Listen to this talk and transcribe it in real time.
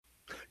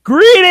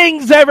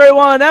Greetings,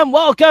 everyone, and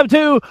welcome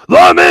to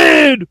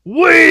the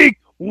Midweek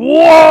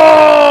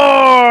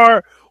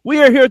War!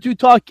 We are here to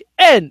talk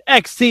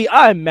NXT.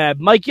 I'm Mad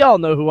Mike. Y'all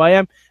know who I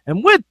am.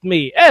 And with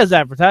me, as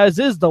advertised,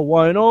 is the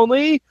one and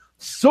only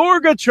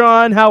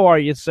Sorgatron. How are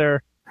you,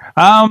 sir?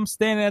 I'm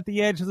standing at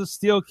the edge of the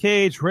steel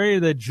cage,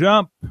 ready to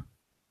jump.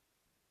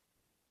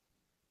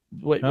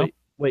 Wait.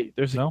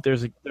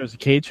 There's a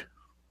cage.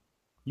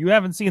 You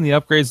haven't seen the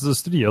upgrades to the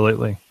studio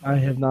lately. I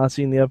have not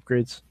seen the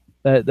upgrades.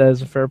 That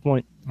is a fair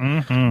point.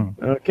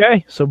 Mm-hmm.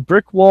 Okay, so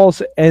brick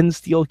walls and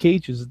steel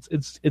cages.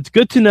 It's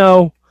good to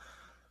know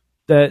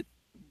that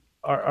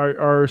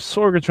our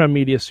Sorgatron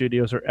Media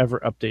Studios are ever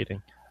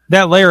updating.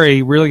 That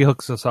Larry really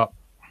hooks us up.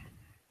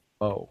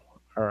 Oh,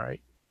 all right.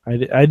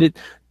 I did.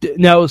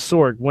 Now,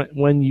 Sorg,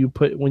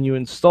 when you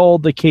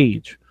installed the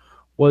cage,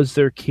 was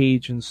there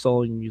cage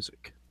installing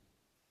music?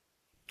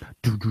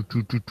 And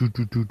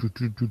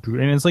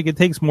it's like it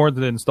takes more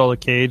to install a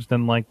cage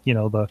than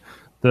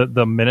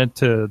the minute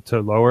to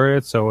lower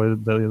it. So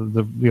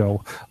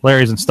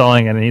Larry's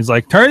installing it and he's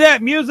like, turn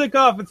that music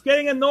off. It's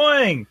getting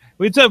annoying.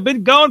 We've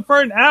been going for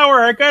an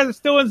hour. I gotta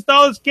still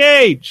install this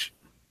cage.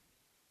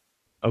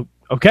 Oh,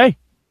 okay.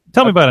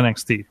 Tell me about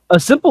NXT. A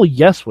simple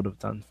yes would have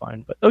done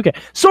fine, but okay.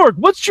 Sorg,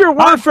 what's your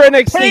word for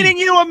NXT? Painting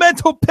you a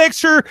mental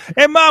picture,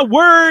 and my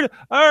word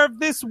of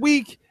this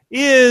week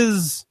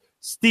is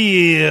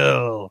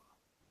steel.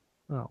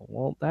 Oh,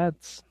 well,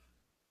 that's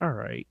all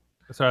right.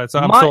 Sorry, so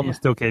I'm still in the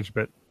steel cage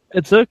bit.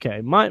 It's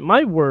okay.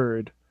 My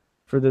word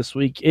for this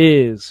week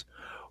is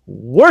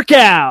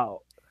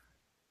workout.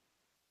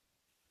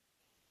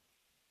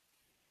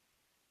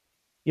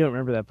 You don't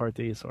remember that part,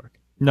 do you, Sorg?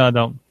 No, I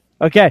don't.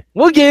 Okay,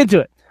 we'll get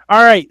into it.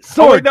 All right,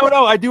 Sorg. Oh,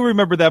 no, I do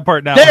remember that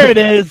part now. There it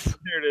is.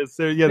 There it is.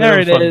 There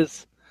it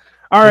is.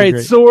 All right,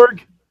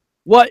 Sorg,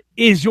 what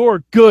is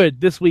your good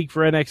this week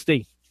for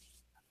NXT?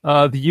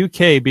 The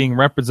UK being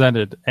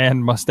represented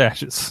and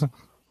mustaches.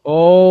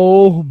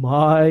 Oh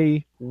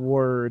my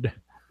word!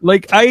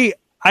 Like and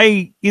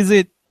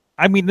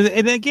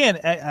again,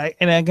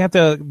 I got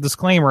the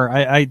disclaimer.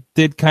 I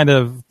did kind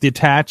of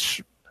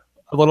detach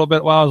a little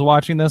bit while I was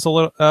watching this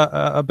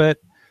a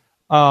bit.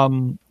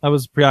 I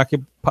was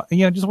preoccupied,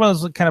 just one of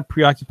those kind of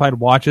preoccupied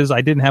watches.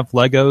 I didn't have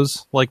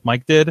Legos like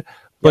Mike did,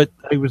 but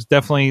it was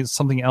definitely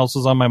something else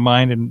was on my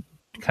mind and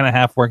kind of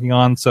half working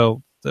on.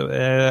 So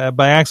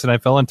by accident, I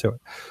fell into it.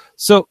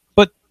 So,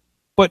 but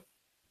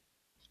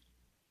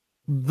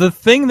the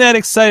thing that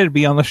excited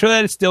me on the show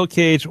that is Steel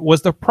Cage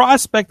was the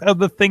prospect of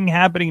the thing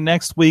happening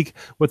next week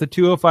with the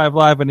 205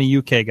 Live and a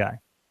UK guy.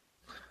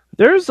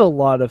 There's a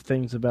lot of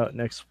things about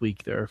next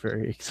week that are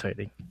very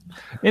exciting.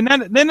 And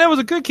then that was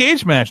a good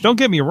cage match. Don't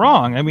get me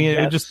wrong. I mean,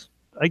 yes.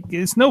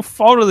 It's no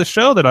fault of the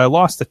show that I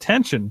lost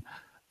attention.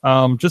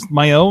 Just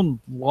my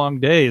own long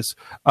days.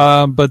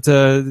 But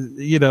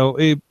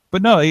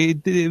no,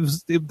 it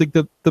was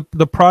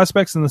the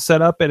prospects and the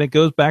setup, and it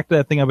goes back to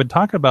that thing I've been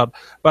talking about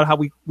how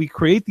we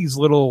create these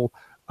little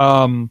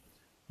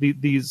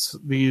these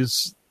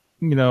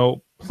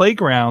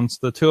playgrounds,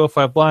 the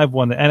 205 Live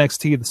one, the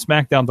NXT, the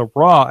SmackDown, the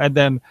Raw, and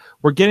then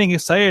we're getting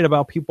excited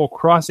about people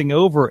crossing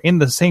over in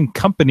the same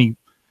company,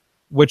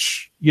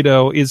 which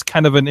is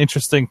kind of an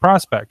interesting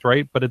prospect,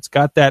 right? But it's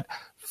got that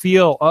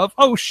feel of,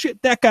 oh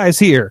shit, that guy's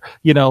here,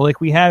 like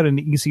we had in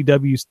the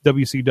ECW,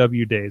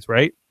 WCW days,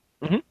 right?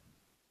 Mm-hmm.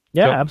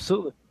 Yeah, so,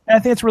 absolutely. I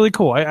think it's really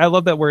cool. I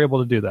love that we're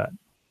able to do that.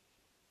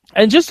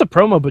 And just the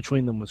promo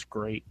between them was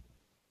great.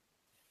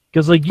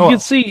 Because, you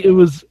could see it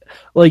was,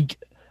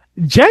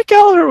 Jack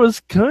Gallagher was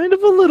kind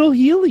of a little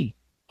heely.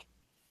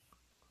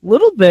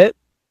 Little bit.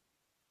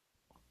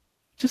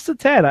 Just a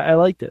tad. I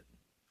liked it.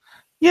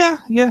 Yeah.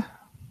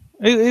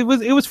 It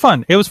was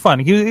fun. It was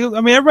fun.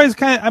 Everybody's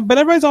but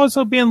everybody's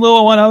also being a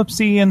little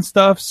one-upsy and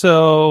stuff,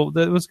 so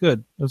it was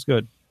good. It was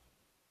good.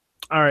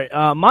 All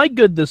right. My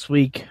good this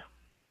week...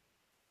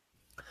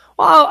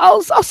 Well,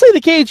 I'll say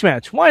the cage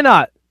match. Why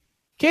not?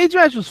 Cage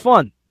match was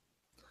fun.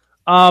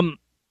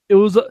 It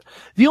was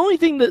the only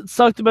thing that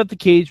sucked about the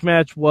cage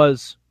match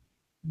was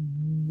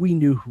we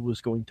knew who was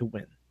going to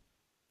win.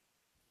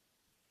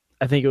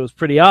 I think it was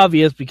pretty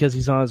obvious because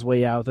he's on his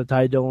way out that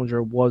Tye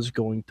Dillinger was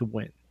going to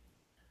win.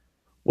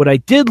 What I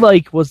did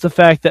like was the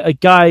fact that a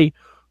guy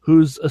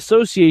whose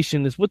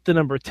association is with the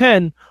number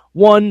 10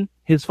 won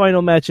his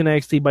final match in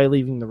NXT by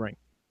leaving the ring.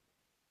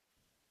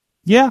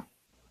 Yeah.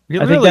 He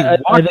literally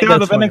walked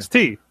out of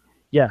NXT.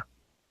 Yeah.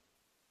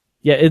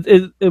 Yeah,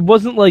 it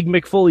wasn't like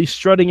Mick Foley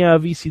strutting out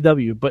of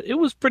ECW, but it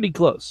was pretty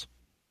close.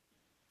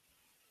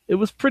 It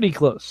was pretty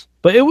close.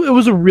 But it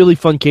was a really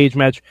fun cage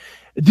match.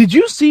 Did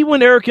you see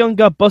when Eric Young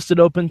got busted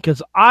open?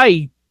 Because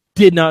I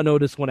did not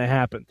notice when it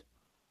happened.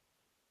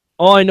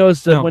 All I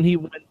noticed that when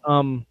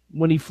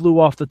he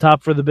flew off the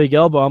top for the big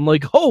elbow, I'm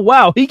like, oh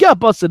wow, he got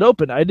busted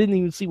open. I didn't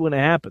even see when it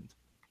happened.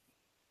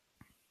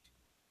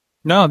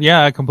 No,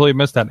 yeah, I completely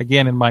missed that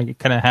again in my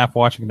kind of half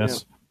watching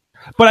this.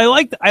 Yeah. But I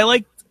liked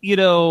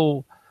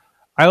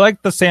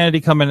the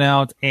sanity coming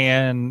out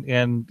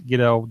and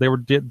they were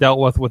dealt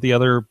with the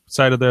other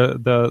side of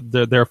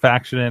their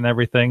faction and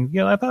everything.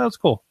 I thought that was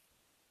cool.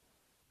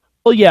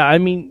 Well, yeah, I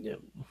mean,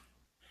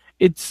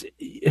 it's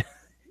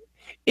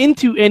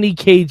into any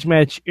cage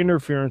match,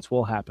 interference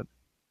will happen.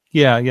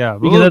 Yeah.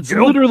 Because that's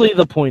literally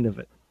the point of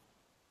it.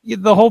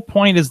 The whole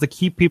point is to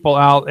keep people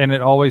out, and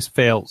it always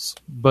fails.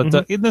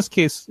 But in this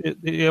case,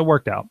 it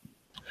worked out.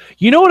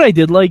 You know what I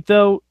did like,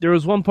 though? There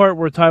was one part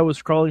where Tye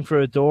was crawling for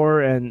a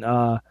door, and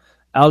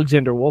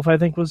Alexander Wolf, I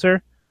think, was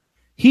there.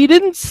 He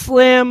didn't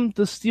slam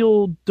the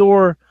steel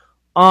door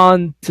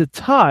onto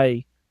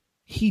Tye.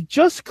 He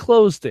just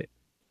closed it,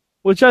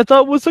 which I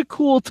thought was a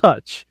cool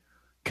touch,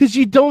 because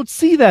you don't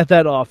see that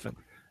often.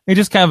 He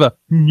just kind of a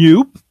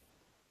nope.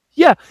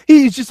 Yeah,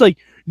 he's just like,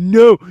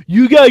 no,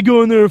 you gotta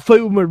go in there and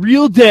fight with my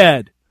real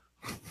dad.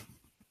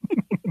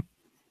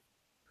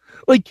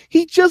 Like,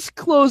 he just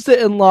closed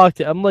it and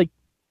locked it. I'm like,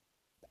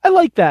 I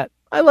like that.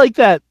 I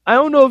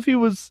don't know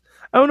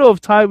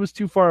if Tye was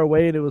too far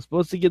away and it was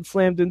supposed to get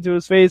slammed into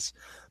his face,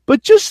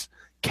 but just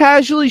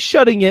casually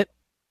shutting it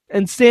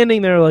and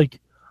standing there like,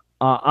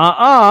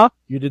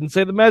 you didn't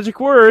say the magic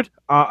word.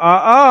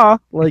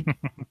 Like,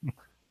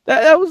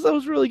 that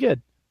was really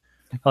good.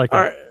 I like that.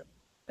 All right.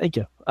 Thank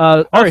you.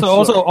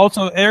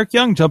 Also, Eric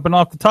Young jumping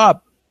off the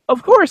top.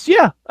 Of course,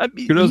 yeah.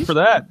 Kudos for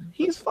that.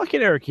 He's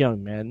fucking Eric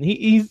Young, man.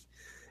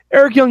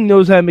 Eric Young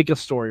knows how to make a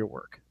story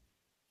work.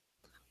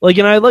 Like,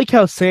 and I like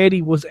how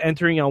Sandy was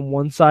entering on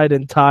one side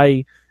and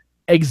Tye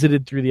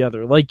exited through the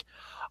other. Like,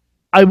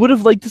 I would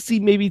have liked to see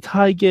maybe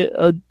Tye get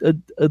a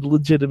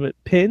legitimate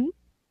pin,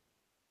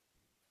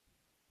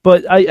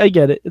 but I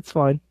get it. It's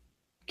fine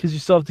because you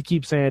still have to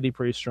keep Sandy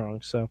pretty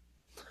strong. So.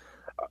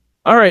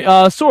 All right,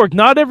 Sorg,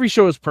 not every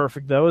show is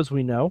perfect, though, as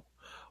we know.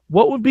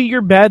 What would be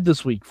your bad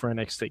this week for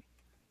NXT?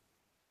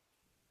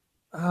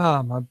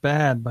 My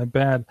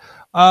bad.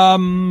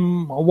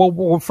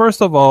 Well,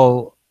 first of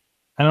all,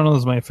 I don't know if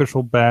this is my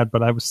official bad,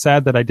 but I was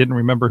sad that I didn't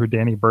remember who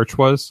Danny Burch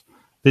was.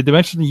 They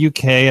mentioned the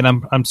UK, and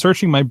I'm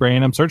searching my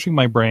brain,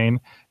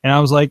 and I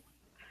was like,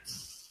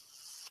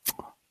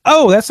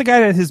 oh, that's the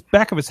guy that his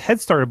back of his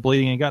head started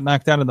bleeding and got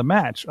knocked out of the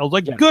match. I was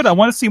like, good, I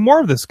want to see more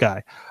of this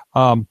guy.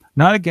 Not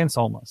against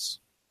Almas.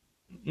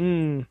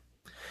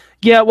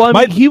 Yeah, well,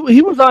 I mean,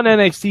 he was on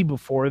NXT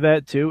before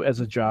that, too,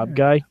 as a job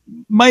guy.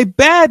 My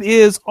bad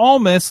is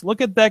Almas. Look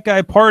at that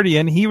guy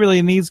partying. He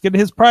really needs to get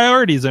his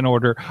priorities in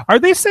order. Are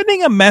they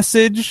sending a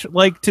message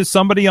like to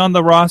somebody on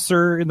the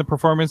roster in the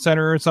Performance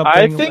Center or something?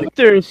 I think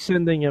they're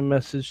sending a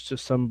message to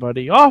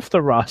somebody off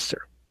the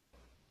roster.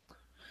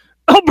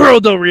 Alberto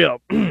Del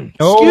Rio.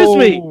 Excuse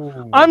me.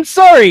 I'm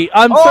sorry.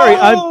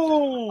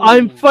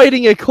 I'm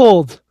fighting a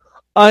cold.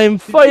 I'm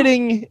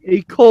fighting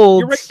a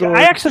cold. Right.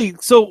 I actually,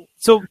 so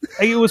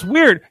it was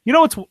weird. You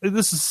know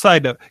this is a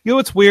side note. You know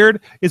what's weird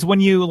is when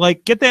you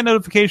like get that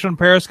notification on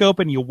Periscope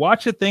and you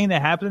watch a thing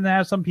that happens to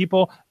have some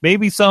people.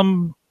 Maybe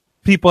some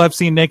people have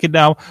seen naked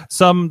now.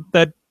 Some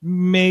that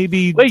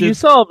maybe. Wait, you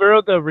saw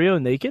Alberto Del Rio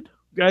naked?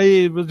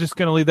 I was just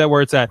gonna leave that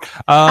where it's at.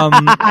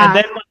 And then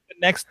like, the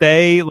next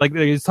day, like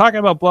he's talking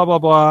about blah blah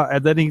blah,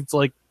 and then he's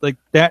like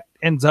that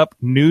ends up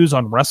news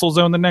on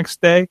WrestleZone the next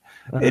day.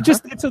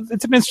 It's an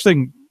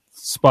interesting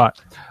spot.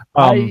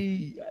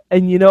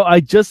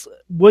 I just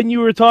when you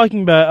were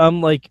talking about it,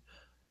 I'm like,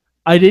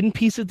 I didn't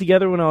piece it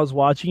together when I was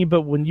watching it,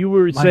 but when you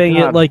were saying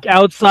it like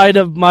outside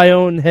of my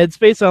own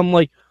headspace, I'm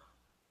like,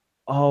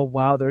 oh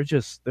wow, they're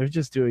just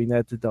doing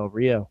that to Del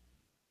Rio.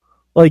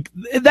 Like,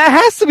 that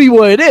has to be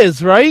what it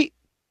is, right?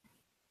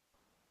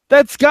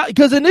 That's got,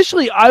 because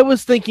initially I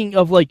was thinking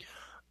of like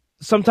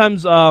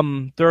sometimes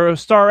there are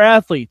star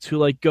athletes who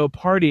like go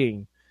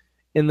partying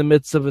in the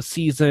midst of a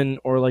season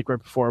or like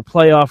right before a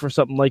playoff or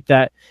something like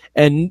that,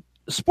 and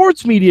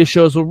sports media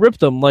shows will rip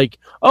them like,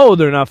 oh,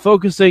 they're not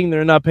focusing,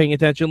 they're not paying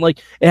attention. Like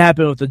it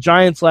happened with the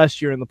Giants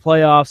last year in the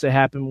playoffs. It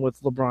happened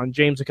with LeBron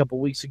James a couple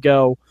weeks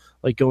ago,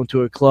 like going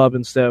to a club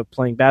instead of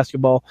playing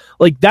basketball.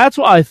 Like that's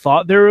what I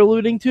thought they were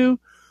alluding to.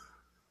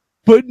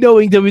 But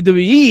knowing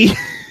WWE,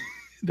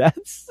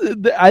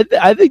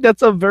 I think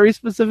that's a very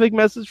specific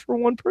message for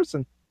one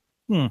person.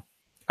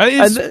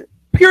 It's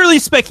purely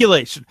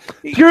speculation.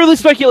 Purely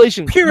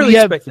speculation.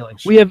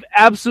 Speculation. We have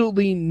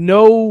absolutely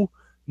no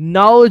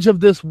knowledge of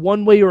this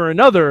one way or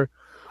another.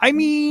 I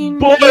mean,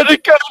 but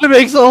it kind of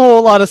makes a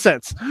whole lot of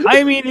sense.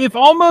 I mean, if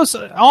almost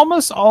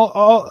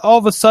all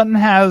of a sudden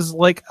has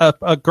like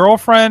a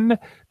girlfriend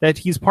that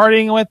he's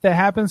partying with that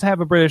happens to have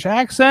a British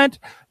accent,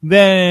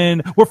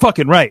 then we're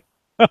fucking right.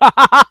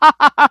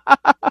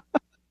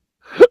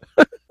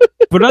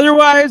 But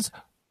otherwise,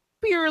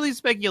 purely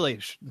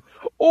speculation.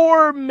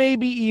 Or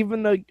maybe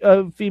even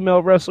a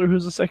female wrestler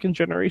who's a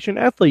second-generation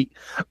athlete.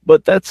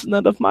 But that's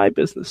none of my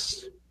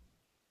business.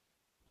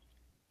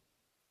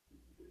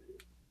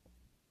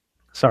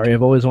 Sorry,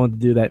 I've always wanted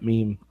to do that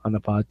meme on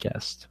the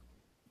podcast.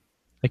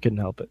 I couldn't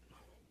help it.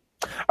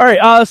 All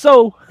right,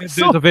 so there's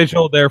a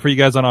visual there for you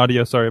guys on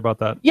audio. Sorry about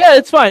that. Yeah,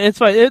 it's fine. It's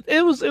fine.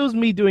 It was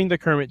me doing the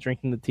Kermit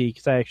drinking the tea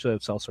because I actually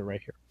have salsa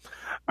right here.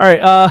 All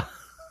right,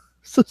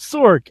 so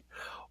Sorg,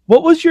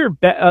 what was your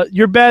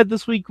bad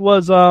this week?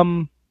 Was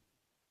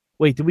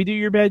wait, did we do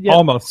your bad yet?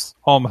 Almost.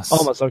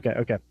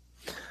 Okay.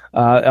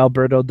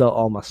 Alberto Del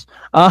Almas.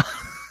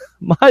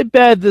 My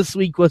bad this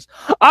week was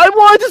I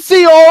wanted to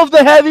see all of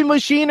the heavy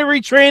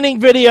machinery training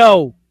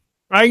video.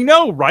 I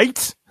know,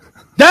 right?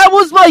 That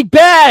was my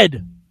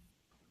bad.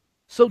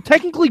 So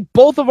technically,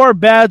 both of our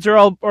bads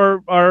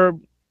are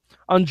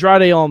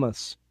Andrade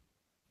Almas,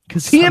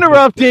 because he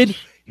interrupted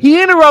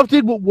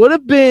what would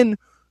have been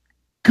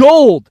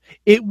gold.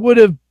 It would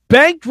have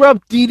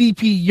bankrupt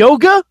DDP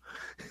Yoga.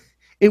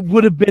 It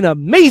would have been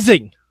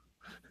amazing.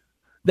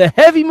 The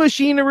heavy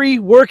machinery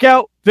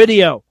workout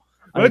video.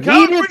 Look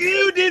out for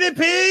you,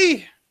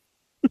 DDP!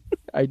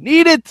 I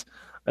need it.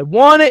 I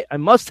want it. I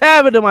must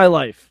have it in my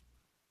life.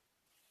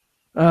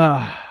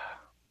 I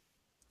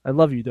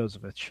love you,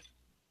 Dozovich.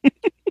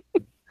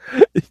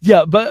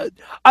 Yeah, but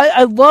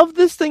I love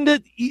this thing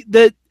that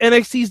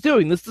NXT is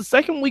doing. This is the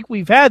second week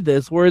we've had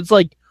this, where it's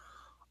like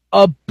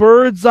a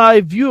bird's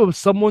eye view of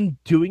someone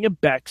doing a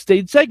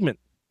backstage segment.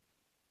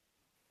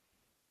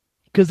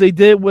 Because they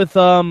did it with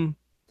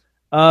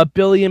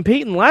Billy and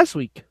Peyton last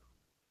week.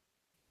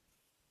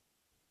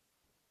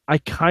 I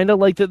kind of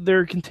like that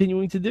they're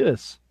continuing to do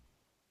this.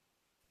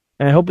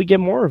 And I hope we get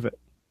more of it.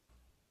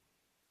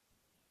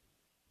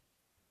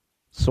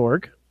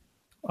 Sorg?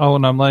 Oh,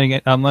 and I'm letting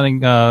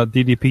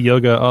DDP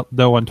Yoga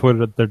know on Twitter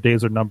that their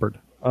days are numbered.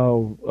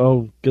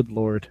 Oh, good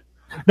lord.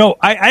 No,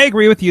 I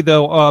agree with you,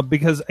 though,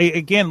 because,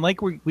 again,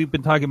 like we've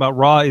been talking about,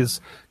 Raw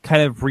is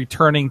kind of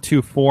returning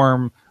to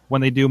form when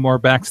they do more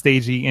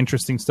backstagey,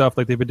 interesting stuff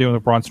like they've been doing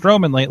with Braun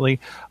Strowman lately.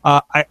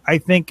 I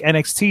think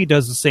NXT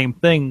does the same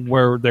thing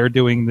where they're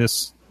doing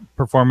this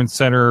performance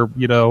center,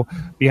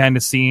 behind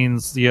the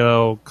scenes,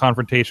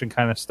 confrontation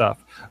kind of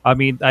stuff. I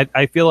mean,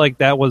 I feel like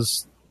that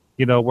was,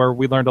 where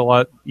we learned a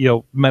lot,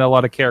 met a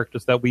lot of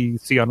characters that we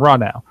see on Raw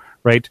now,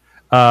 right?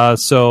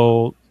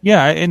 So,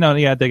 yeah,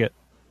 I dig it.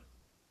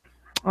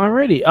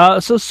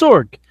 Alrighty. So,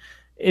 Sorg,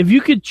 if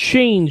you could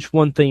change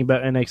one thing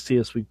about NXT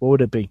this week, what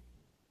would it be?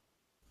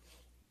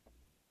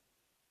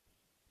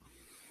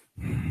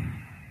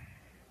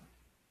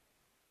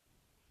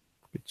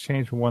 Could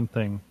change one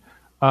thing.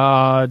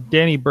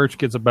 Danny Burch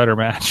gets a better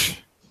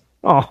match.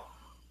 Oh,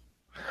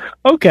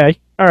 okay.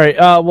 All right.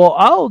 Well,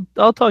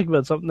 I'll talk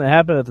about something that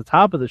happened at the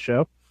top of the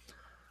show.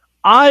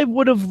 I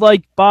would have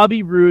liked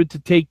Bobby Roode to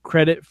take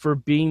credit for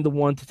being the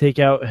one to take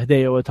out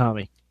Hideo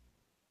Itami.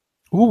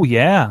 Ooh,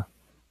 yeah.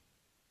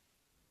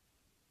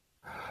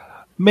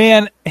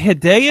 Man,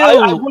 Hideo.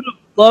 I would have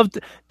loved,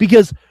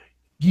 because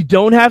you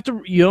don't have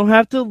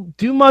to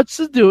do much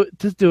to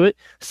do it.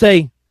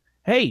 Say,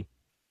 hey,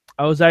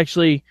 I was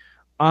actually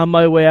on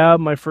my way out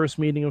of my first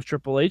meeting of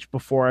Triple H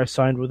before I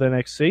signed with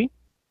NXT.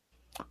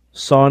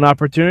 Saw an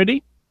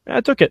opportunity, and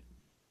I took it.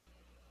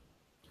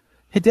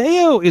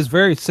 Hideo is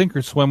very sink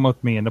or swim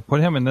with me, and to put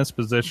him in this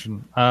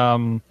position.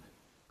 I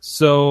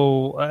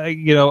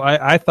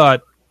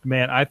thought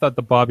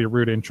the Bobby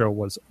Roode intro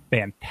was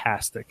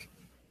fantastic.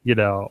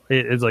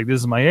 It's like,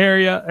 this is my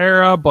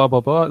era, blah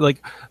blah blah.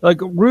 Like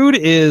Roode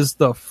is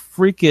the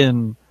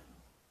freaking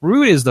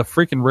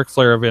Ric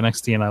Flair of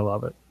NXT, and I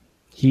love it.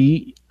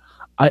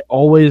 I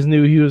always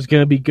knew he was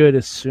going to be good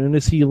as soon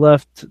as he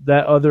left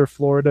that other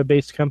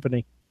Florida-based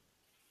company.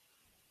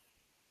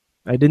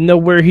 I didn't know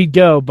where he'd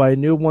go, but I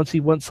knew once he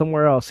went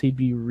somewhere else, he'd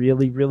be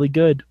really, really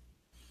good.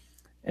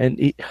 All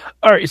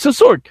right, so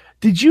Sorg,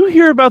 did you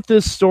hear about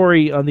this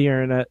story on the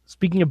internet,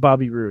 speaking of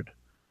Bobby Roode,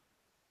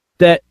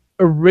 that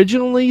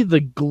originally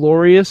the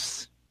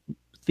Glorious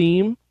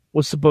theme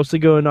was supposed to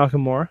go to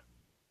Nakamura?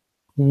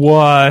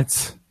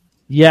 What?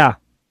 Yeah.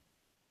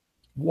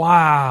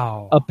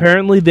 Wow.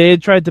 Apparently they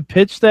had tried to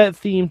pitch that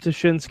theme to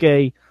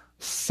Shinsuke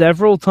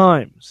several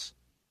times.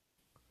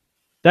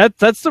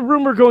 That's the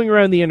rumor going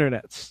around the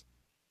internets.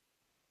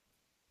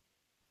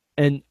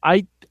 And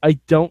I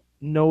don't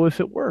know if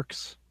it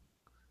works.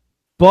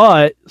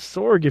 But,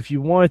 Sorg, if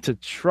you wanted to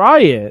try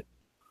it...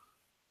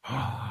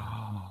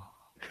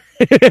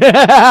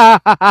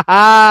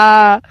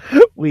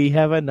 we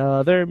have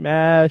another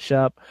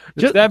mashup.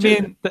 Just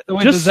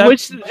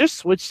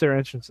switch their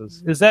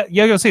entrances. Does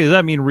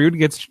that mean Roode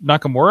gets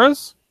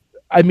Nakamura's?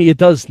 I mean, it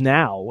does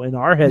now in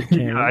our head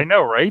canon. Yeah, I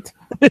know, right?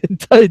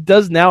 It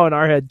does now in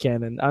our head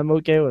canon. I'm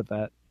okay with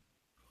that.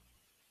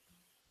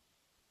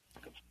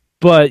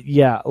 But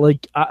yeah,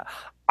 like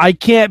I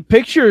can't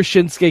picture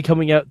Shinsuke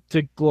coming out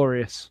to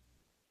Glorious.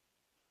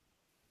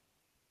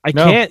 I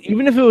can't,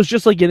 even if it was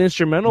just like an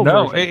instrumental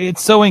version.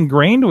 It's so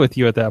ingrained with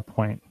you at that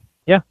point.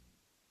 Yeah.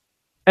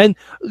 And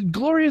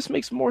Glorious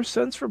makes more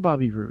sense for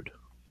Bobby Roode.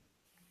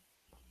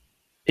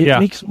 It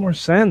makes more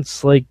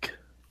sense. Like,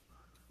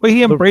 well,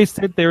 he embraced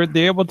it. They're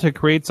able to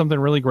create something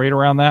really great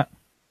around that.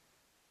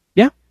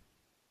 Yeah.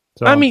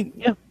 So. I mean,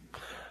 yeah.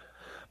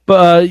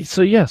 But,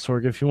 so yeah,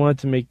 Sorg, if you wanted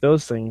to make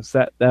those things,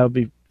 that would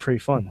be pretty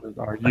fun.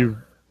 Are you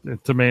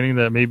intimating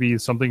that maybe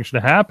something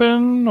should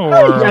happen? Or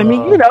I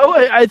mean,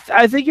 I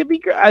think it'd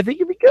be I think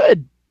it'd be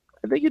good.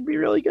 I think it'd be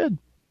really good.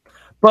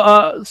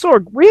 But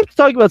Sorg, we have to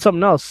talk about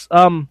something else.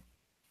 The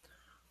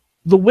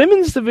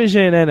women's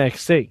division in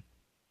NXT.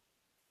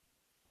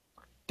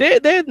 They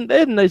had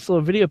a nice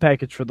little video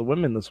package for the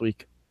women this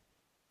week.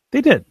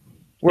 They did.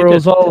 where it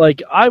was all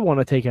like, I want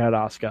to take out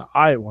Asuka.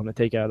 I want to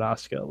take out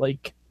Asuka.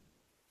 Like,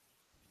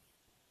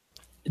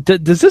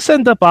 does this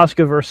end up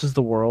Asuka versus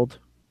the world?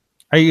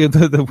 Are you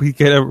we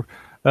get a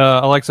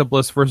Alexa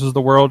Bliss versus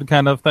the world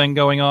kind of thing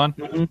going on?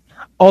 Mm-hmm.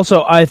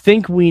 Also, I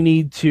think we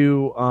need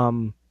to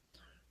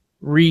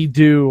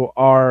redo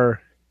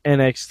our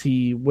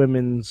NXT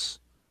women's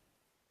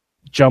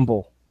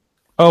jumble.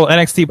 Oh,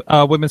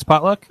 NXT women's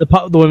potluck?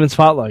 The women's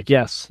potluck,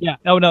 yes. Yeah.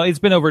 Oh no, it's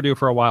been overdue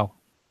for a while.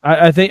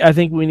 I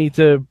think we need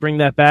to bring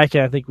that back,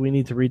 and I think we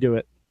need to redo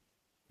it.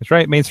 That's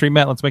right, Mainstream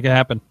Matt. Let's make it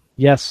happen.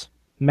 Yes,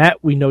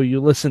 Matt. We know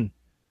you listen,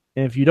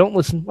 and if you don't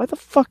listen, why the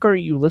fuck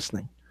aren't you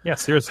listening? Yeah,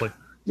 seriously.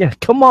 Yeah,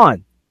 come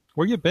on.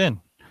 Where you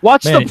been?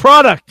 Watch the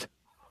product.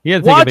 He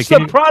had to Watch take a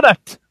vacation. the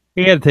product.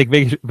 He had to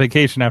take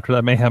vacation after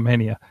that Mayhem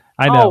Mania.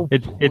 I know.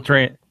 It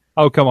drained.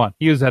 Oh, come on.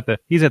 He's at the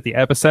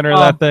epicenter of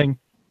that thing.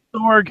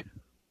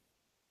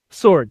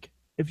 Sorg,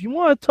 if you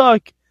want to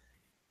talk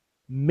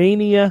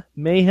Mania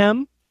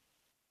Mayhem,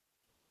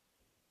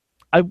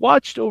 I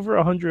watched over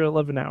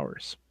 111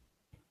 hours.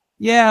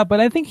 Yeah, but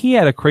I think he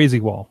had a crazy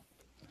wall.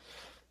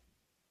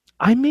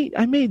 I made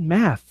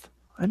math.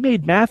 I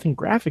made math and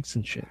graphics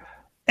and shit.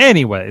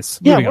 Anyways,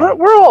 yeah,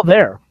 we're all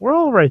there. We're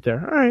all right there.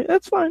 All right,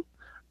 that's fine.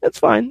 That's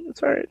fine.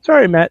 It's all right. It's all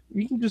right, Matt.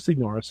 You can just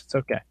ignore us. It's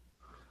okay.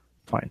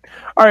 Fine.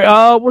 All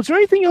right. Was there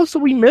anything else that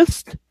we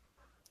missed?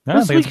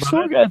 This week,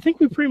 Sorg, I think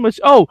we pretty much.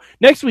 Oh,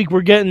 next week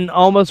we're getting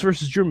Almas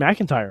versus Drew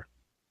McIntyre.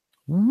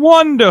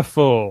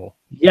 Wonderful.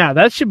 Yeah,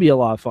 that should be a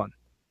lot of fun.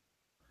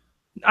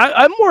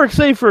 I'm more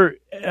excited for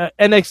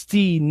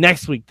NXT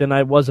next week than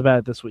I was about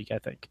it this week, I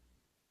think.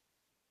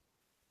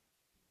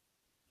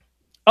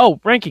 Oh,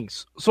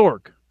 rankings.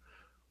 Sorg,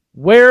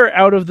 where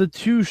out of the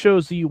two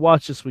shows that you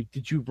watched this week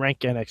did you rank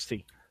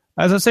NXT?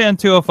 As I say on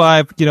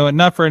 205,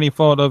 not for any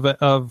fault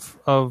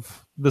of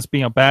this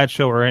being a bad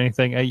show or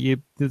anything.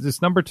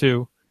 It's number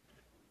 2,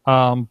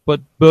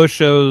 but both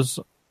shows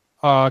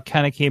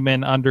kind of came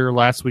in under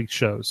last week's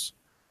shows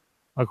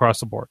across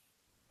the board.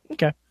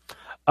 Okay.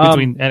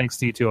 Between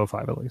NXT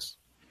 205 at least.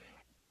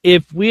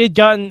 If we had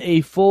gotten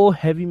a full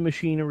Heavy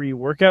Machinery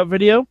workout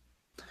video,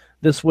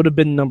 this would have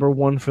been number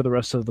 1 for the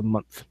rest of the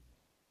month.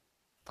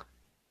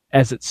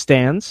 As it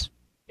stands,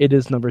 it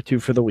is number 2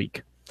 for the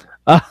week.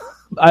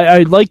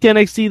 I liked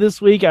NXT this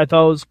week. I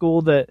thought it was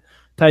cool that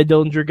Tye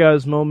Dillinger got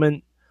his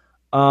moment.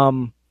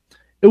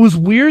 It was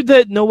weird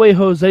that No Way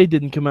Jose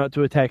didn't come out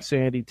to attack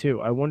Sandy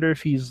too. I wonder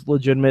if he's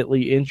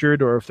legitimately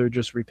injured or if they're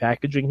just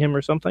repackaging him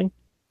or something.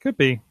 Could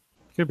be.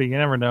 You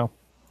never know.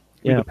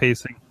 Yeah. The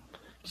pacing.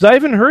 Because I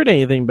haven't heard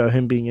anything about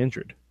him being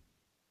injured.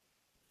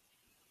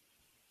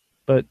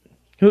 But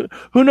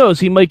who knows?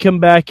 He might come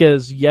back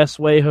as Yes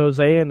Way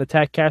Jose and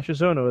attack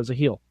Cassius Ohno as a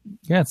heel.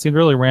 Yeah, it seemed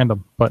really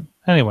random. But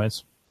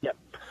anyways. Yeah.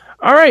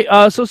 All right.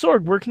 So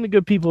Sorg, where can the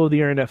good people of the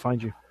internet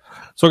find you?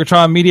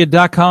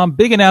 SorgatronMedia.com.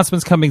 Big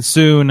announcements coming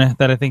soon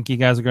that I think you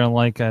guys are going to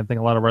like. I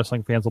think a lot of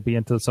wrestling fans will be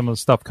into some of the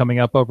stuff coming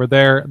up over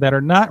there that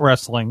are not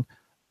wrestling,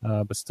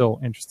 but still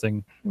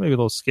interesting, maybe a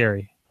little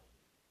scary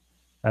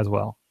as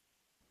well.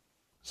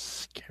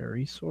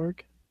 Scary, Sorg?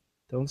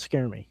 Don't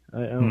scare me.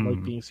 I don't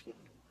like being scared.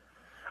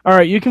 All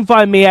right, you can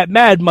find me at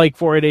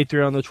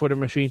MadMike4883 on the Twitter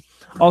machine.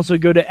 Also,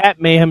 go to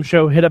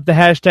 @MayhemShow. Hit up the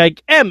hashtag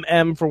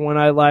MM for when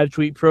I live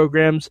tweet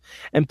programs.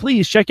 And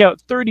please check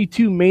out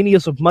 32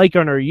 Manias of Mike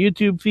on our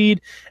YouTube feed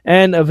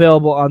and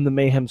available on the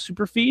Mayhem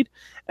Super feed.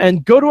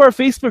 And go to our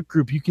Facebook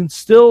group. You can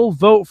still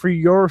vote for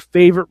your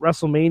favorite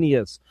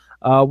WrestleManias.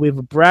 We have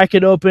a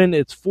bracket open.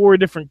 It's 4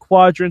 different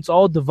quadrants,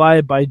 all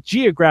divided by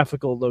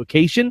geographical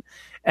location.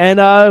 And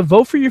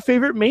vote for your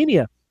favorite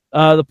Mania.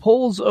 The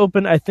poll's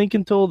open, I think,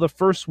 until the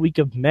first week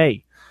of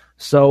May.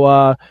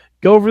 So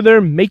go over there,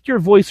 make your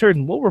voice heard,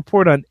 and we'll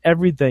report on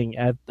everything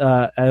at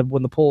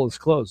when the poll is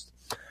closed.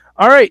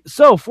 All right,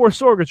 so for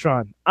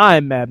Sorgatron,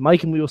 I'm Mad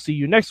Mike, and we will see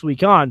you next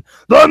week on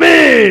the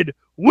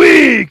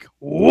Midweek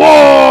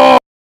War!